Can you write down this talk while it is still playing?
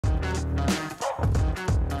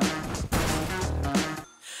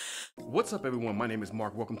What's up everyone, my name is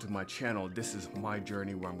Mark. Welcome to my channel. This is my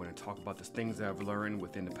journey where I'm going to talk about the things that I've learned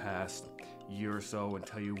within the past year or so and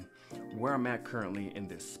tell you where I'm at currently in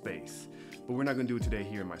this space. But we're not going to do it today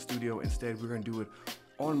here in my studio. Instead, we're going to do it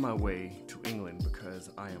on my way to England because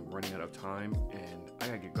I am running out of time and I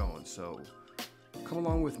gotta get going. So come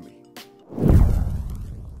along with me.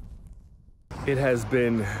 It has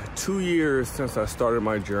been 2 years since I started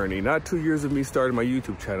my journey. Not 2 years of me starting my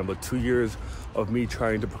YouTube channel, but 2 years of me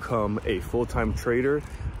trying to become a full-time trader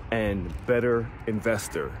and better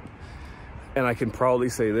investor. And I can proudly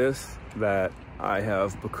say this, that I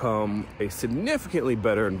have become a significantly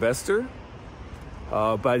better investor,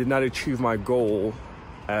 but I did not achieve my goal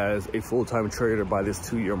as a full-time trader by this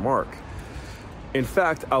 2-year mark. In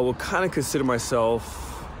fact, I will kind of consider myself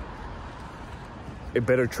a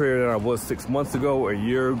better trader than I was 6 months ago, a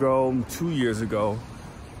year ago, 2 years ago,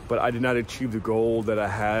 but I did not achieve the goal that I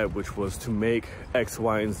had, which was to make X,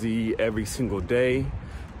 Y, and Z every single day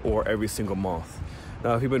or every single month.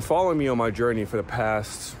 Now, if you've been following me on my journey for the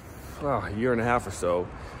past year and a half or so,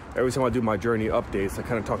 every time I do my journey updates, I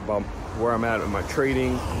kind of talk about where I'm at in my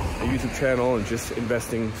trading, my YouTube channel, and just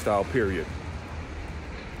investing style period.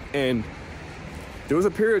 And there was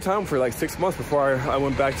a period of time for like 6 months before I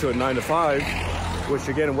went back to a 9-to-5, which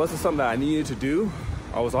again, it wasn't something that I needed to do.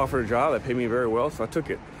 I was offered a job that paid me very well, so I took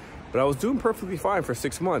it. But I was doing perfectly fine for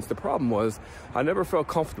 6 months. The problem was I never felt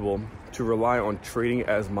comfortable to rely on trading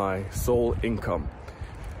as my sole income.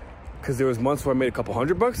 Because there was months where I made a couple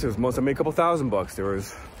 $100, there was months I made a couple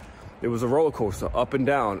 $1,000. It was a roller coaster, up and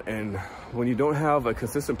down. And when you don't have a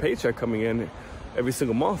consistent paycheck coming in every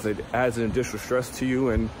single month, it adds an additional stress to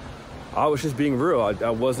you. And I was just being real.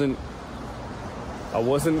 I wasn't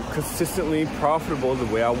consistently profitable the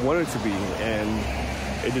way I wanted to be, and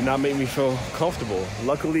it did not make me feel comfortable.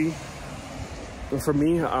 Luckily for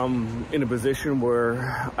me, I'm in a position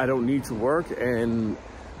where I don't need to work and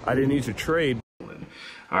I didn't need to trade. All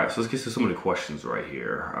right, so let's get to some of the questions right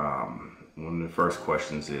here. One of the first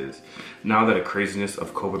questions is, now that the craziness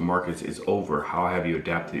of COVID markets is over, how have you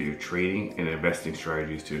adapted your trading and investing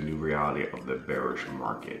strategies to the new reality of the bearish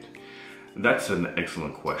market? That's an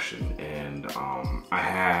excellent question, and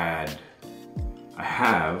I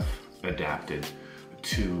have adapted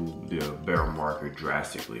to the bear market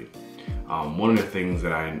drastically. One of the things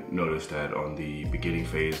that I noticed that on the beginning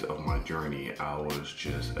phase of my journey, I was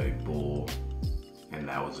just a bull, and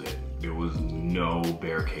that was it. There was no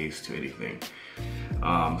bear case to anything.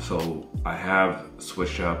 So I have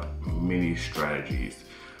switched up many strategies.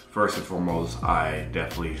 First and foremost, I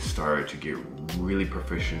definitely started to get really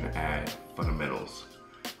proficient at fundamentals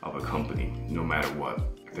of a company, no matter what.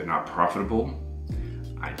 If they're not profitable,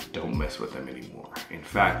 I don't mess with them anymore. In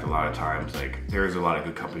fact, a lot of times, like, there's a lot of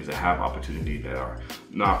good companies that have opportunity that are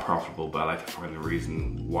not profitable, but I like to find the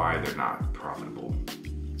reason why they're not profitable.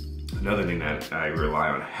 Another thing that I rely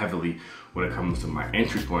on heavily when it comes to my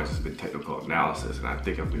entry points has been technical analysis, and I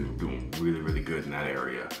think I've been doing really, really good in that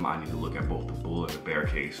area. I need to look at both the bull and the bear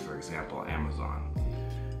case. For example, Amazon.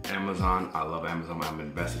 I love Amazon. I'm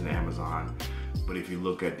invested in Amazon, but if you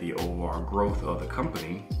look at the overall growth of the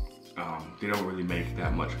company, they don't really make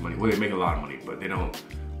that much money. Well, they make a lot of money, but they don't.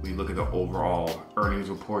 When you look at the overall earnings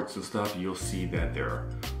reports and stuff, you'll see that their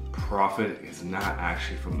profit is not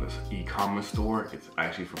actually from this e-commerce store, it's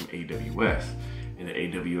actually from AWS. And the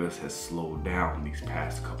AWS has slowed down these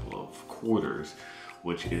past couple of quarters,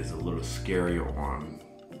 which is a little scarier on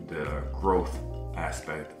the growth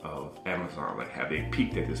aspect of Amazon. Like, have they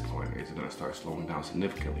peaked at this point? Is it gonna start slowing down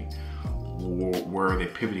significantly? Where are they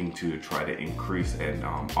pivoting to try to increase and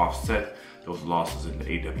offset those losses in the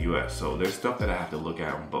AWS? So there's stuff that I have to look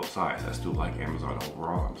at on both sides. I still like Amazon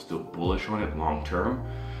overall. I'm still bullish on it long term.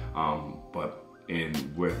 But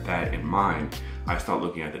with that in mind, I start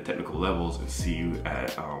looking at the technical levels and see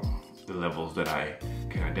at the levels that I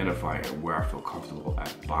can identify and where I feel comfortable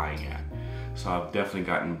at buying at. So I've definitely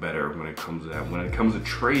gotten better when it comes to that. When it comes to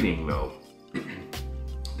trading though,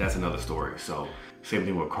 that's another story. So same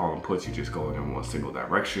thing with call and puts, you just go in one single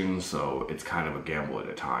direction. So it's kind of a gamble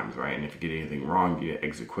at times, right? And if you get anything wrong, you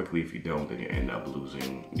exit quickly. If you don't, then you end up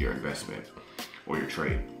losing your investment or your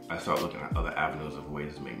trade. I start looking at other avenues of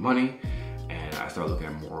ways to make money, and I start looking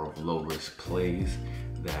at more of low risk plays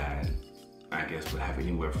that I guess would have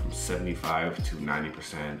anywhere from 75 to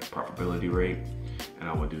 90% profitability rate. And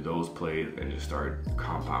I would do those plays and just start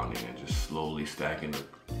compounding and just slowly stacking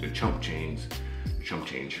the chump change.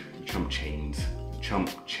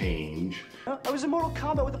 I was in Mortal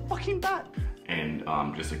Kombat with a fucking bat. And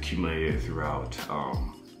just accumulated throughout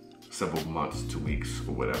several months to weeks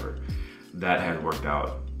or whatever. That has worked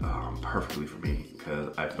out perfectly for me,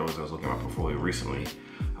 because I noticed I was looking at my portfolio recently.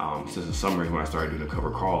 Since the summer when I started doing the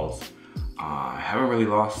cover calls, I haven't really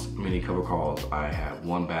lost many cover calls. I had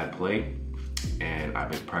one bad play, and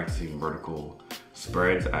I've been practicing vertical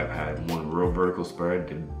spreads. I've had one real vertical spread,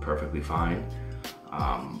 did perfectly fine.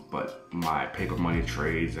 But my paper money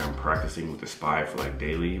trades, I'm practicing with the SPY for like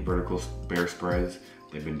daily vertical bear spreads.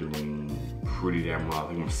 They've been doing pretty damn well. I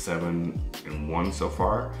think I'm 7-1 so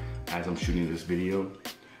far as I'm shooting this video.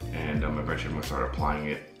 And eventually I'm gonna start applying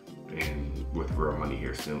it with real money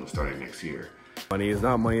here soon, starting next year. Money is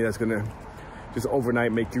not money that's gonna just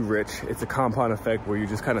overnight make you rich. It's a compound effect where you're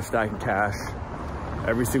just kind of stacking cash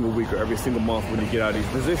every single week or every single month when you get out of these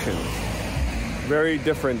positions. Very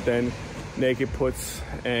different than naked puts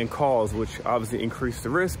and calls, which obviously increase the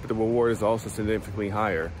risk, but the reward is also significantly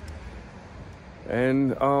higher.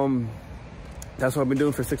 And that's what I've been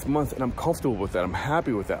doing for 6 months, and I'm comfortable with that. I'm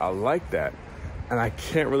happy with that. I like that. And I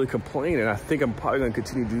can't really complain. And I think I'm probably gonna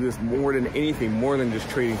continue to do this more than anything, more than just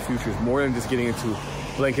trading futures, more than just getting into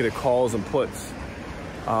blanketed calls and puts.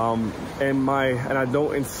 And I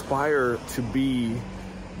don't inspire to be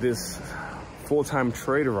this full-time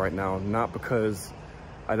trader right now, not because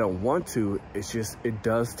I don't want to, it's just, it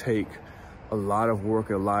does take a lot of work,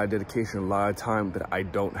 a lot of dedication, a lot of time that I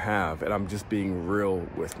don't have, and I'm just being real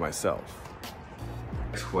with myself.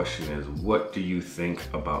 Next question is, what do you think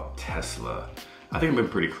about Tesla? I think I've been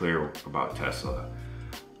pretty clear about Tesla.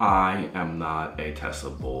 I am not a Tesla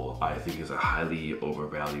bull. I think it's a highly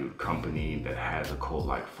overvalued company that has a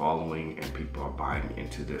cult-like following, and people are buying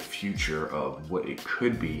into the future of what it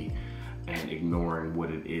could be and ignoring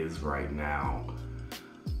what it is right now.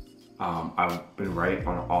 I've been right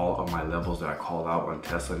on all of my levels that I called out on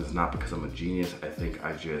Tesla, and it's not because I'm a genius. I think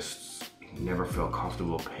I just never felt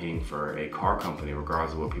comfortable paying for a car company,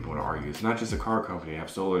 regardless of what people want to argue. It's not just a car company. They have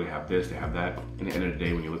solar, they have this, they have that. In the end of the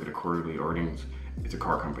day, when you look at the quarterly earnings, it's a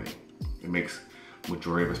car company. It makes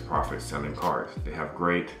majority of its profits selling cars. They got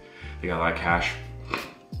a lot of cash.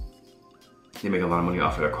 They make a lot of money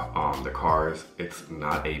off of their cars. It's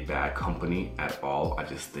not a bad company at all. I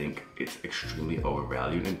just think it's extremely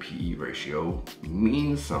overvalued, and PE ratio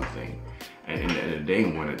means something. And in the end of the day,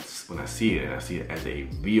 when I see it, and I see it as a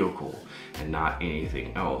vehicle and not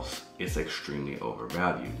anything else, it's extremely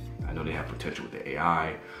overvalued. I know they have potential with the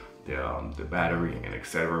AI, the battery, and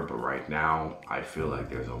etc. But right now, I feel like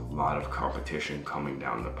there's a lot of competition coming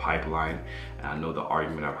down the pipeline. And I know the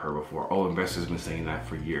argument I've heard before, oh, investors have been saying that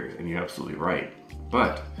for years, and you're absolutely right.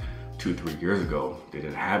 But 2-3 years ago, they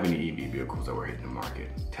didn't have any EV vehicles that were hitting the market.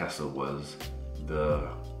 Tesla was the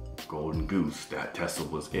golden goose. That Tesla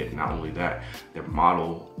was it. Not only that, their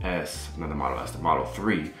Model S, not the Model S, the Model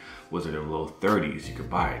 3 was in the low 30s. You could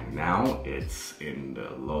buy it. Now it's in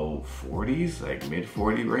the low 40s, like mid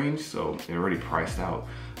 40 range. So it already priced out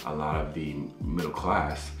a lot of the middle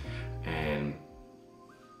class. And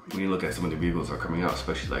when you look at some of the vehicles that are coming out,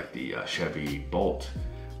 especially like the Chevy Bolt,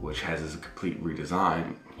 which has this complete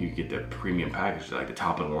redesign, you get the premium package, like the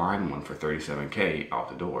top of the line one for $37K out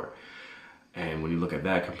the door. And when you look at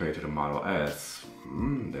that compared to the Model S,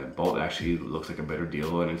 that Bolt actually looks like a better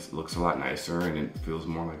deal, and it looks a lot nicer, and it feels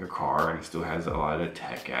more like a car, and it still has a lot of the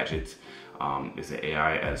tech gadgets. Is the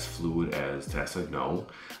AI as fluid as Tesla? No.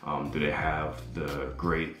 Do they have the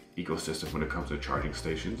great ecosystem when it comes to charging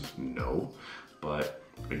stations? No. But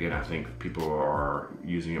again, I think people are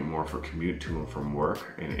using it more for commute to and from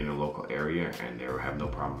work in a local area, and they have no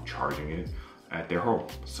problem charging it at their home.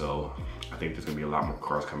 So I think there's gonna be a lot more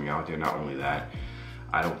cars coming out there. Not only that,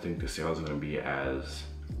 I don't think the sales are gonna be as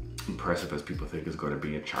impressive as people think it's gonna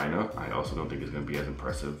be in China. I also don't think it's gonna be as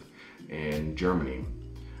impressive in Germany.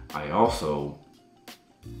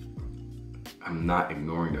 I'm not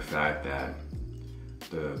ignoring the fact that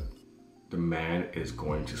the demand is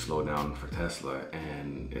going to slow down for Tesla,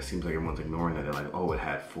 and it seems like everyone's ignoring that. They're like, oh, it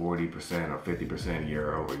had 40% or 50%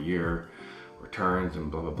 year-over-year returns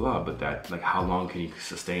and blah blah blah, but that, like, how long can you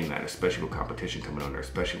sustain that, especially with competition coming on there,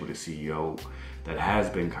 especially with a CEO that has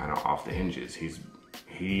been kind of off the hinges.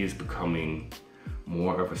 He is becoming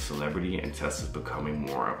more of a celebrity, and Tesla's becoming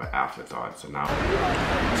more of an afterthought. So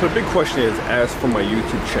the big question is, as for my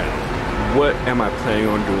YouTube channel, what am I planning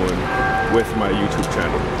on doing with my YouTube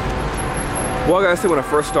channel? Well, I gotta say, when I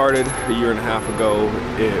first started a year and a half ago,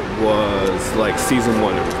 it was like season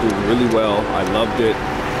 1. It was doing really well. I loved it.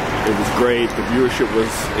 It was great. The viewership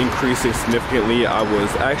was increasing significantly. I was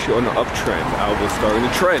actually on the uptrend. I was starting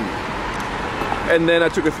to trend. And then I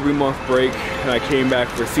took a 3-month break, and I came back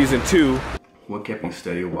for season 2. What kept you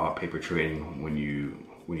steady while paper trading when you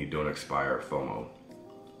don't expire FOMO?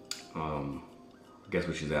 I guess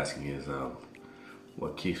what she's asking is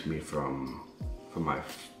what keeps me from for my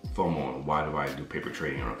FOMO and why do I do paper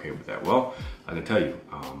trading? I'm okay with that. Well, I can tell you,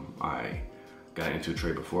 I got into a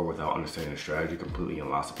trade before without understanding the strategy completely and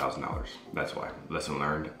lost $1,000. That's why. Lesson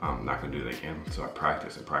learned. I'm not gonna do that again. So I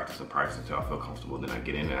practice and practice and practice until I feel comfortable. Then I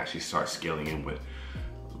get in and actually start scaling in with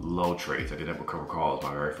low trades. I did that with cover calls.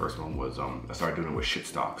 My very first one was, I started doing it with shit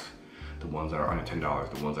stocks. The ones that are under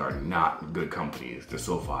 $10, the ones that are not good companies, the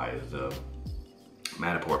SoFis, the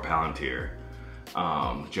Matterport, Palantir,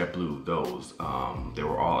 JetBlue, those, they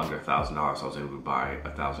were all under $1,000. So I was able to buy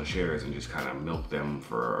 1,000 shares and just kind of milk them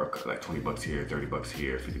for like 20 bucks here, 30 bucks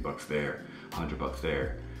here, 50 bucks there, 100 bucks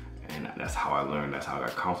there. And that's how I learned, that's how I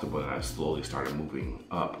got comfortable, and I slowly started moving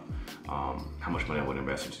up how much money I would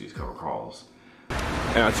invest into these cover calls.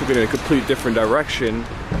 And I took it in a complete different direction.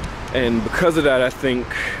 And because of that, I think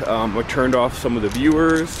I turned off some of the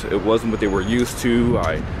viewers. It wasn't what they were used to.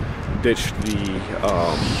 I ditched the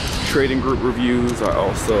trading group reviews. I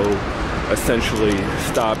also essentially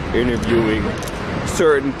stopped interviewing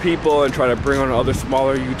certain people and try to bring on other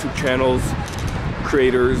smaller YouTube channels,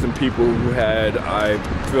 creators and people who had, I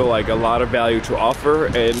feel like, a lot of value to offer.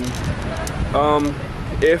 And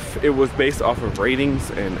if it was based off of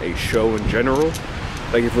ratings and a show in general,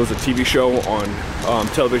 like if it was a TV show on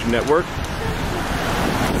television network,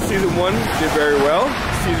 season 1 did very well.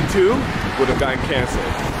 Season 2 would have gotten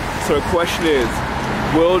canceled. So the question is,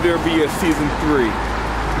 will there be a season 3?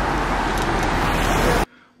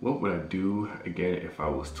 What would I do again if I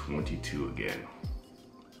was 22 again?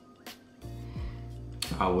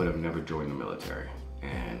 I would have never joined the military.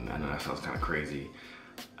 And I know that sounds kind of crazy.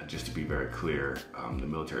 Just to be very clear, the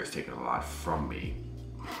military has taken a lot from me,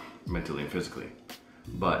 mentally and physically.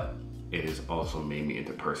 But it has also made me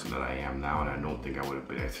into the person that I am now, and I don't think I would have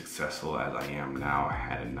been as successful as I am now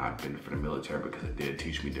had it not been for the military, because it did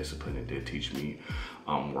teach me discipline, it did teach me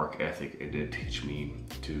work ethic, it did teach me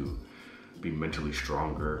to be mentally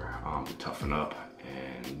stronger, to toughen up,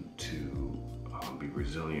 and to be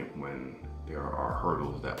resilient when there are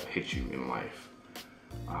hurdles that hit you in life.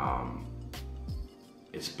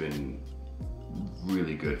 It's been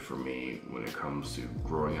really good for me when it comes to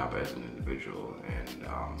growing up as an individual, and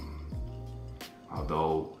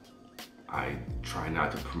although I try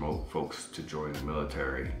not to promote folks to join the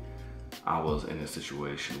military, I was in a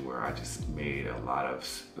situation where I just made a lot of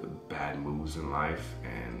bad moves in life,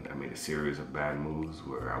 and I made a series of bad moves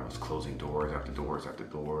where I was closing doors after doors after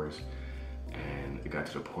doors, and it got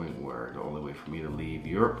to the point where the only way for me to leave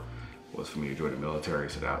Europe was for me to join the military.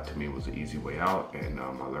 So that to me was the easy way out, and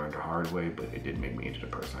I learned the hard way, but it did make me into the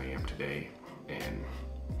person I am today. And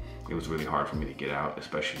it was really hard for me to get out,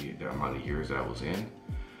 especially the amount of years that I was in,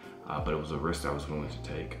 but it was a risk I was willing to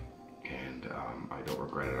take, and I don't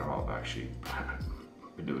regret it at all. I've actually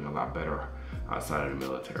been doing a lot better outside of the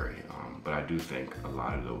military, but I do think a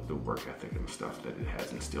lot of the work ethic and stuff that it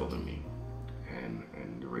has instilled in me, and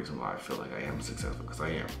the reason why I feel like I am successful, because I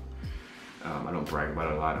am. I don't brag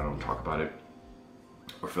about it a lot, I don't talk about it,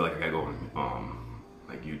 or feel like I gotta go on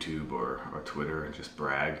like YouTube or Twitter and just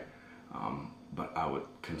brag, but I would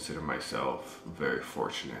consider myself very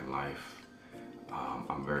fortunate in life.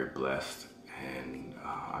 I'm very blessed, and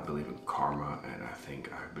I believe in karma, and I think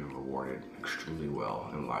I've been rewarded extremely well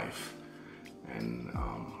in life, and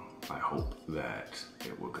I hope that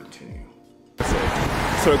it will continue.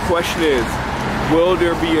 So the question is, will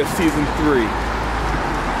there be a season 3?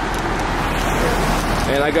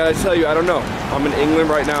 And I gotta tell you, I don't know. I'm in England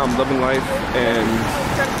right now, I'm loving life, and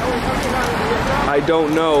I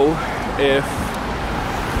don't know if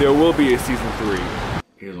there will be a season 3.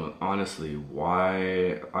 Here's one, honestly, we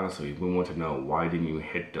want to know, why didn't you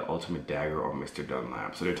hit the ultimate dagger or Mr.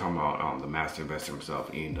 Dunlap? So they're talking about the master investor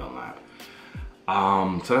himself, Ian Dunlap.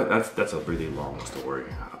 So that's a really long story.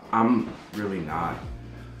 I'm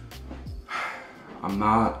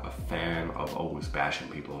not a fan of always bashing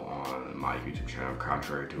people on my YouTube channel,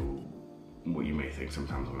 contrary to what you may think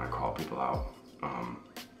sometimes when I call people out.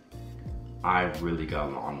 I really got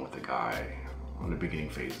along with the guy on the beginning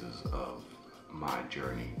phases of my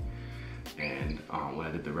journey. And when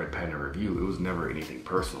I did the Red Panda review, it was never anything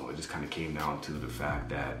personal. It just kind of came down to the fact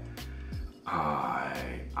that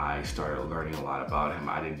I started learning a lot about him.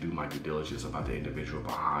 I didn't do my due diligence about the individual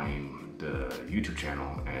behind the YouTube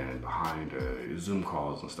channel and behind the Zoom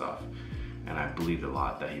calls and stuff. And I believed a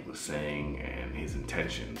lot that he was saying and his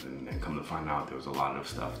intentions, and then come to find out there was a lot of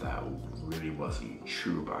stuff that really wasn't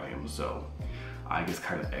true about him. So I just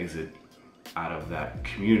kind of exit out of that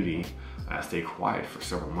community, and I stayed quiet for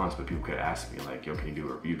several months, but people could ask me like, yo, can you do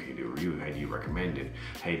a review? Can you do a review? Hey, do you recommend it?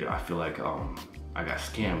 Hey, I feel like I got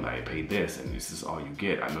scammed, I paid this, and this is all you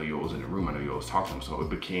get. I know you was in the room, I know you always talk to them. So it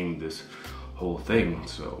became this whole thing.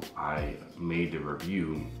 So I made the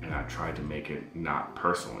review and I tried to make it not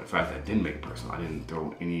personal. In fact, I didn't make it personal. I didn't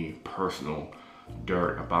throw any personal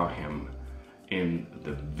dirt about him in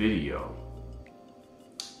the video.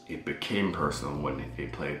 It became personal when they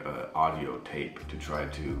played an audio tape to try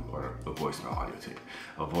to, or a voicemail audio tape,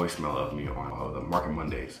 a voicemail of me on the Market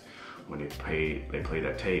Mondays. When they played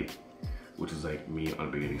that tape, which was like me on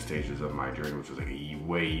the beginning stages of my journey, which was like a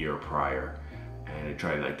year prior, and they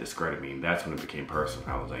tried to like discredit me. And that's when it became personal.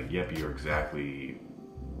 I was like, yep, you're exactly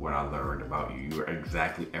what I learned about you. You're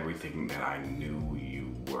exactly everything that I knew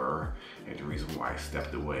you were, and the reason why I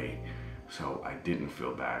stepped away. So I didn't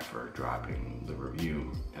feel bad for dropping the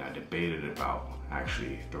review, and I debated about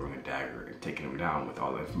actually throwing a dagger and taking him down with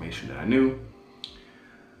all the information that I knew.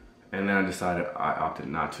 And then I decided I opted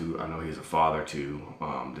not to. I know he's a father too.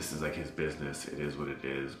 This is like his business. It is what it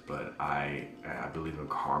is. But I believe in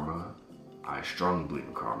karma. I strongly believe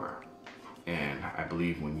in karma. And I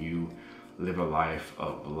believe when you live a life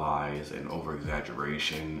of lies and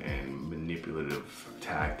over-exaggeration and manipulative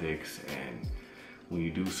tactics, and when you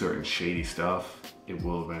do certain shady stuff, it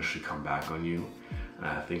will eventually come back on you. And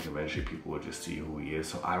I think eventually people will just see who he is.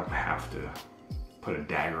 So I don't have to put a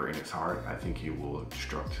dagger in his heart. I think he will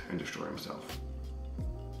destruct and destroy himself.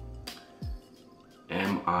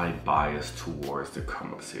 Am I biased towards the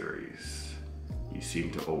Come Up series? You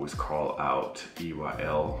seem to always call out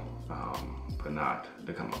EYL, but not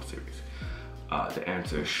the Come Up series. The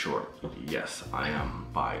answer is short. Yes, I am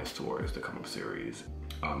biased towards the Come Up series.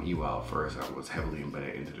 EYL first, I was heavily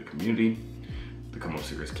embedded into the community. The Come Up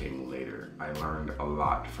series came later. I learned a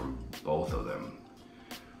lot from both of them.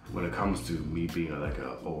 When it comes to me being like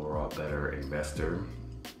an overall better investor,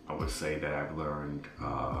 I would say that I've learned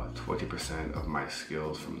 20% of my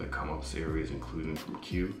skills from the Come Up series, including from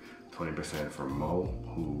Q, 20% from Mo,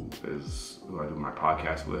 who I do my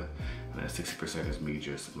podcast with, and then 60% is me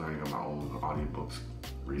just learning on my own, audiobooks,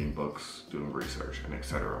 reading books, doing research, and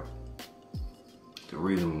etc. The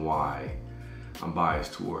reason why I'm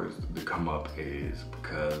biased towards the Come Up is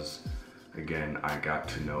because, again, I got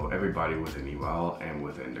to know everybody within EYL and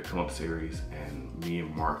within the Come Up series, and me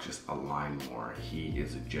and Mark just align more. He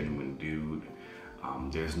is a genuine dude.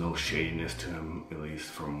 There's no shadiness to him, at least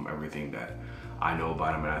from everything that I know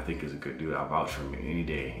about him, and I think he's a good dude. I vouch for him any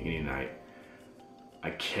day, any night.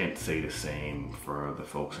 I can't say the same for the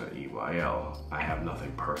folks at EYL. I have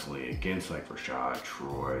nothing personally against like Rashad,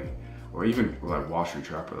 Troy, or even like Wall Street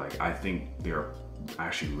Trapper. Like, I think they're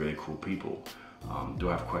actually really cool people. Do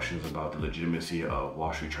I have questions about the legitimacy of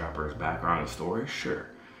Wall Street Trapper's background and story? Sure.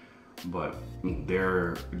 But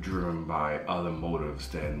they're driven by other motives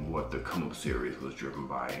than what the Come Up series was driven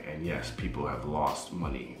by. And yes, people have lost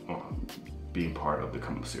money on being part of the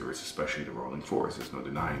Come Up series, especially the Rolling Fours. There's no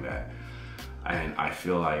denying that. And I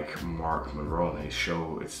feel like Mark Monroe and his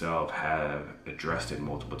show itself have addressed it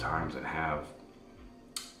multiple times and have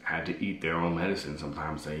had to eat their own medicine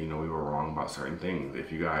sometimes, saying, you know, we were wrong about certain things.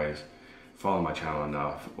 If you guys follow my channel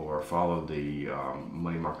enough, or follow the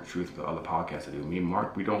Money Market Truth, the other podcasts I do, me and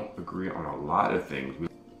Mark, we don't agree on a lot of things.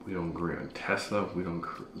 We don't agree on Tesla, we don't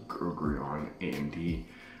agree on AMD,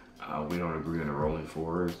 we don't agree on the Rolling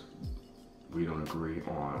Fours, we don't agree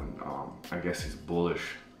on, I guess, his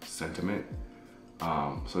bullish sentiment.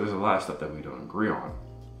 So there's a lot of stuff that we don't agree on.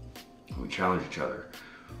 We challenge each other,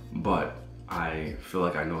 but I feel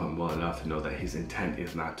like I know him well enough to know that his intent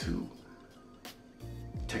is not to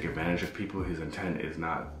take advantage of people. His intent is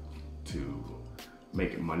not to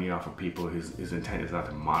make money off of people. His intent is not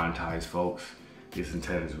to monetize folks. His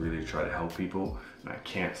intent is really to try to help people. And I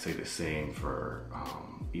can't say the same for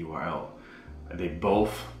EYL. They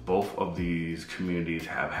both of these communities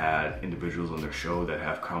have had individuals on their show that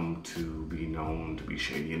have come to be known to be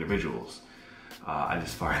shady individuals. I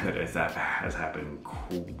just find that that has happened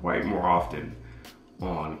quite more often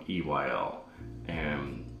on EYL.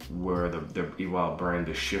 And where the EYL brand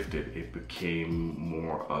is shifted, it became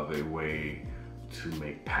more of a way to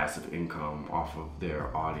make passive income off of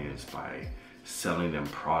their audience by selling them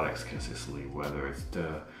products consistently, whether it's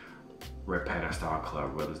the Red Panda Style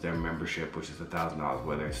Club, whether it's their membership, which is $1,000,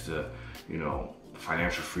 whether it's the, you know,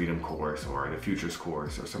 financial freedom course or the futures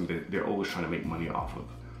course or something. They're always trying to make money off of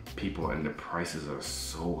people, and the prices are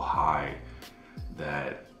so high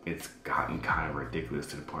that it's gotten kind of ridiculous,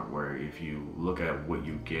 to the point where if you look at what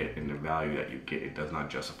you get and the value that you get, it does not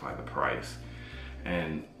justify the price.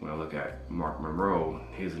 And when I look at Mark Monroe,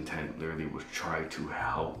 his intent literally was try to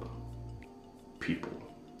help people.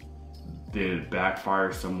 Did it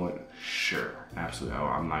backfire somewhat? Sure, absolutely.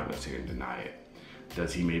 I'm not gonna sit here and deny it.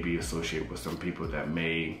 Does he maybe associate with some people that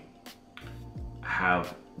may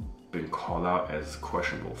have been called out as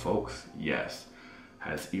questionable folks? Yes.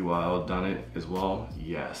 Has EYL done it as well?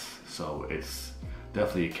 Yes. So it's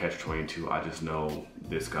definitely a catch-22. I just know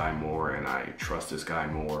this guy more and I trust this guy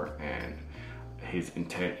more, and his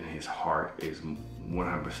intent and his heart is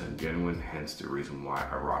 100% genuine, hence the reason why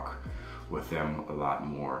I rock with them a lot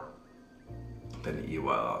more than the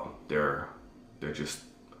EYL. They're just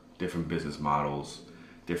different business models,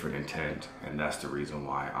 different intent, and that's the reason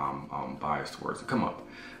why I'm biased towards the come up.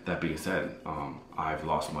 That being said, I've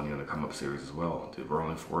lost money on the come up series as well. The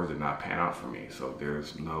rolling fours did not pan out for me, so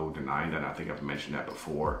there's no denying that. I think I've mentioned that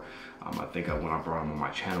before. I think when I brought them on my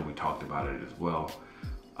channel, we talked about it as well.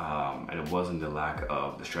 And it wasn't the lack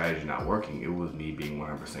of the strategy not working, it was me being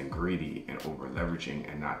 100% greedy and over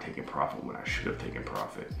leveraging and not taking profit when I should have taken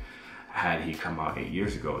profit. Had he come out 8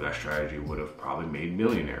 years ago, that strategy would have probably made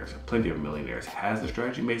millionaires, plenty of millionaires. Has the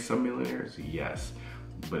strategy made some millionaires? Yes.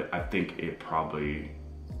 But I think it probably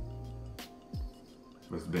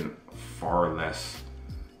has been far less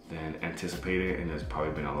than anticipated, and there's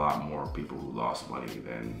probably been a lot more people who lost money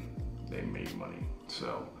than they made money.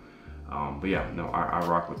 So, but yeah, no, I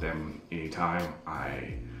rock with them anytime.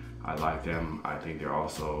 I like them. I think they're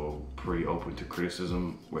also pretty open to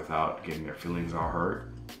criticism without getting their feelings all hurt.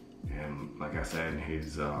 And like I said,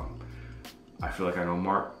 I feel like I know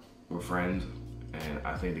Mark, we're friends, and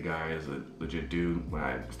I think the guy is a legit dude. When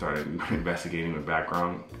I started investigating the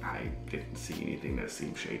background, I didn't see anything that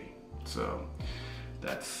seemed shady. So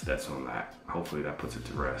that's on that. Hopefully that puts it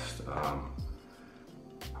to rest.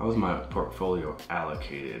 How is my portfolio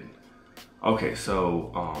allocated? Okay,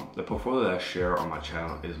 so the portfolio that I share on my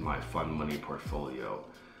channel is my fund money portfolio.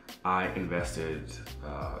 I invested,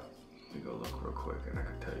 let me go look real quick and I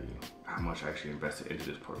can tell you how much I actually invested into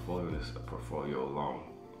this portfolio alone.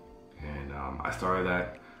 And I started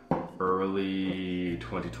that early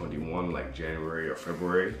 2021, like January or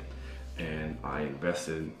February, and I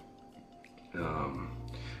invested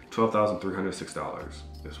 $12,306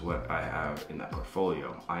 is what I have in that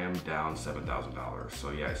portfolio. I am down $7,000.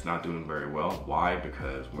 So yeah, it's not doing very well. Why?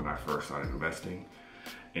 Because when I first started investing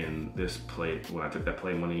in this play, when I took that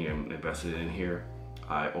play money and invested in here,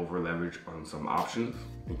 I over leveraged on some options,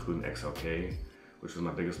 including XLK, which was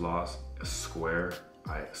my biggest loss. Square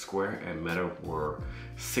and Meta were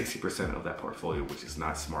 60% of that portfolio, which is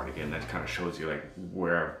not smart. Again, that kind of shows you like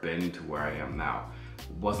where I've been to where I am now.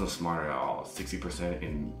 It wasn't smart at all. 60%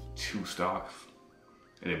 in 2 stocks,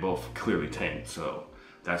 and they both clearly tanked. So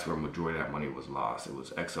that's where a majority of that money was lost. It was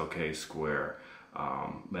XLK, Square,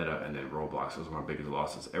 Meta, and then Roblox. Those were my biggest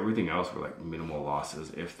losses. Everything else were like minimal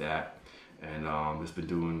losses, if that. And it's been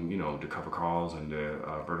doing, you know, the cover calls and the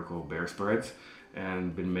vertical bear spreads,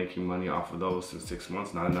 and been making money off of those since 6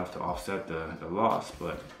 months. Not enough to offset the loss,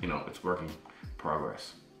 but you know, it's working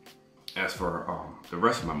progress. As for the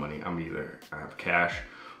rest of my money, I have cash,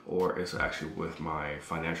 or it's actually with my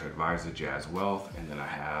financial advisor, Jazz Wealth, and then I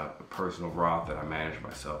have a personal Roth that I manage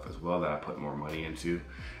myself as well, that I put more money into.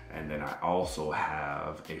 And then I also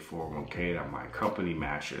have a 401k that my company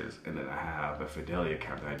matches, and then I have a Fidelity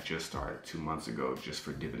account that I just started 2 months ago, just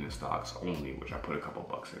for dividend stocks only, which I put a couple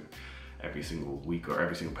bucks in every single week, or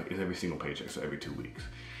every single paycheck, so every 2 weeks.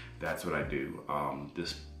 That's what I do.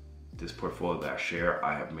 This portfolio that I share,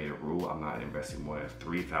 I have made a rule. I'm not investing more than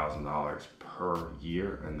 $3,000 per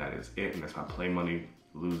year, and that is it. And that's my play money.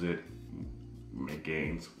 Lose it, make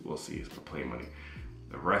gains, we'll see. It's my play money.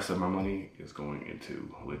 The rest of my money is going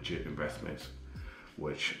into legit investments,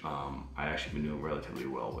 which I actually been doing relatively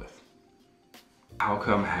well with. How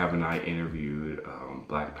come haven't I interviewed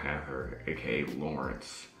Black Panther, aka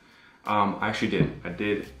Lawrence? I actually didn't. I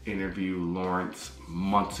did interview Lawrence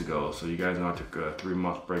months ago. So you guys know I took a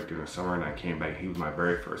 3-month break during the summer and I came back. He was my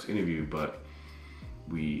very first interview, but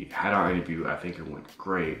we had our interview. I think it went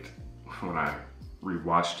great. When I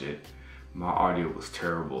rewatched it, my audio was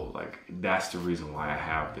terrible. Like, that's the reason why I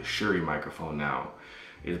have the Shure microphone now,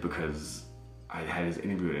 is because I had his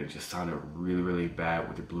interview and it just sounded really, really bad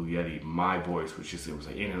with the Blue Yeti. My voice was just, it was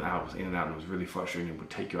like in and out, and it was really frustrating. It would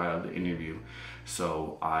take you out of the interview.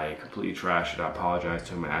 So I completely trashed it. I apologized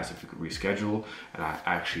to him and asked if he could reschedule. And I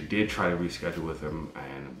actually did try to reschedule with him,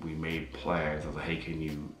 and we made plans. I was like,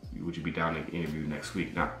 hey, would you be down to interview next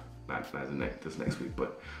week? Not this next week,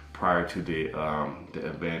 but prior to the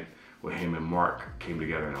event where him and Mark came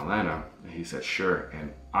together in Atlanta, and he said sure,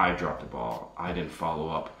 and I dropped the ball. I didn't follow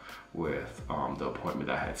up with the appointment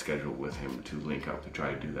that I had scheduled with him to link up to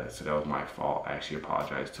try to do that. So that was my fault. I actually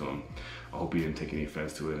apologized to him. I hope he didn't take any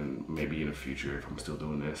offense to it, and maybe in the future, if I'm still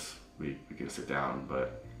doing this, we can sit down.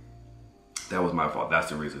 But that was my fault. That's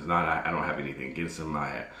the reason. It's not, I don't have anything against him.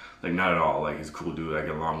 Like, not at all. Like, he's a cool dude. I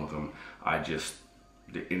get along with him. I just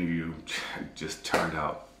the interview just turned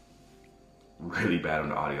out really bad on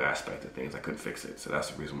the audio aspect of things. I couldn't fix it, so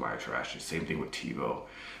that's the reason why I trashed it. Same thing with TiVo,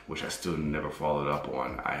 which I still never followed up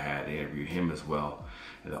on. I had interviewed him as well,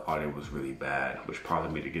 and the audio was really bad, which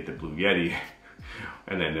prompted me to get the Blue Yeti.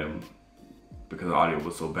 And then because the audio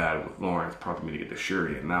was so bad with Lawrence, prompted me to get the Shure,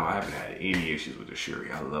 and now I haven't had any issues with the Shure.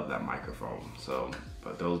 I love that microphone. So,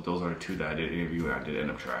 but those are the two that I did interview and I did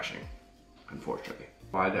end up trashing, unfortunately.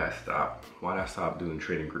 Why did I stop? Why did I stop doing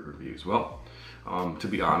trading group reviews? Well, to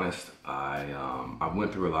be honest, I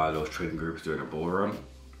went through a lot of those trading groups during the bull run,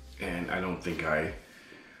 and I don't think I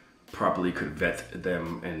properly could vet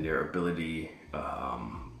them and their ability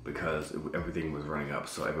because everything was running up,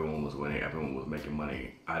 so everyone was winning, everyone was making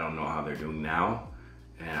money. I don't know how they're doing now,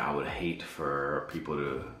 and I would hate for people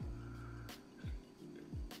to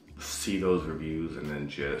see those reviews and then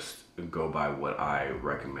just go by what I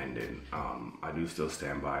recommended. I do still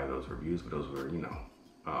stand by those reviews, but those were, you know,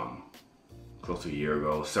 close to a year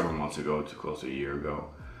ago, several months ago to close to a year ago.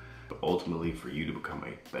 But ultimately, for you to become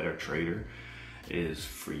a better trader is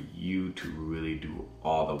for you to really do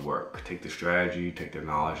all the work. Take the strategy, take the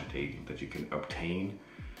knowledge that you can obtain,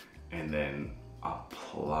 and then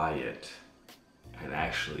apply it and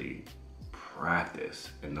actually practice,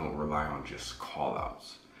 and don't rely on just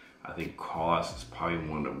call-outs. I think call-outs is probably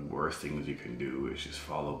one of the worst things you can do, is just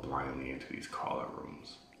follow blindly into these call-out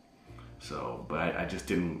rooms. So, but I just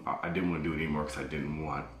didn't want to do it anymore because I didn't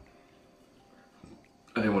want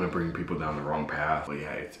to bring people down the wrong path. But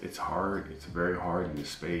yeah, it's hard. It's very hard in this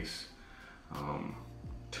space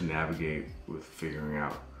to navigate with figuring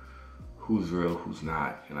out who's real, who's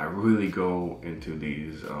not. And I really go into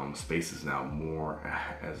these spaces now more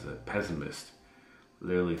as a pessimist,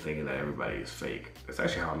 literally thinking that everybody is fake. That's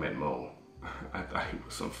actually how I met Mo. I thought he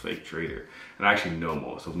was some fake trader, and I actually know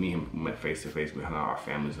Mo. So me and him met face to face. We hung out. Our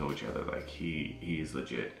families know each other. Like he is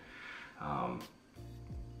legit, and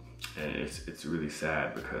it's really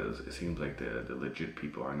sad because it seems like the legit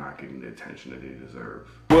people are not getting the attention that they deserve.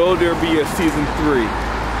 Will there be a season 3?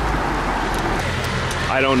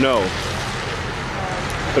 I don't know,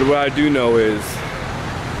 but what I do know is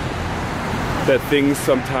that things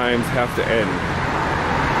sometimes have to end,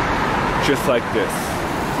 just like this.